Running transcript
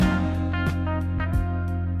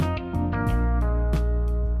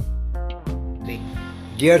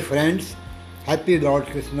Dear friends, happy Lord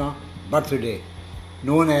Krishna birthday,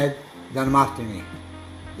 known as Janmashtami.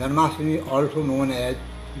 Janmashtami, also known as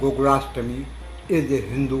Gokulashtami, is a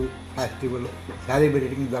Hindu festival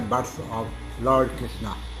celebrating the birth of Lord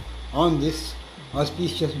Krishna. On this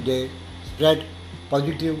auspicious day, spread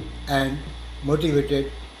positive and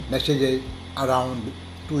motivated messages around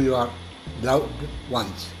to your loved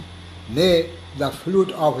ones. May the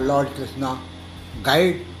flute of Lord Krishna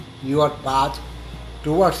guide your path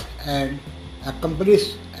towards and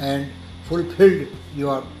accomplish and fulfill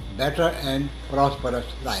your better and prosperous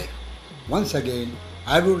life. Once again,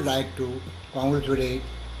 I would like to congratulate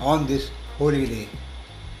on this holy day.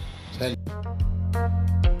 Thank you.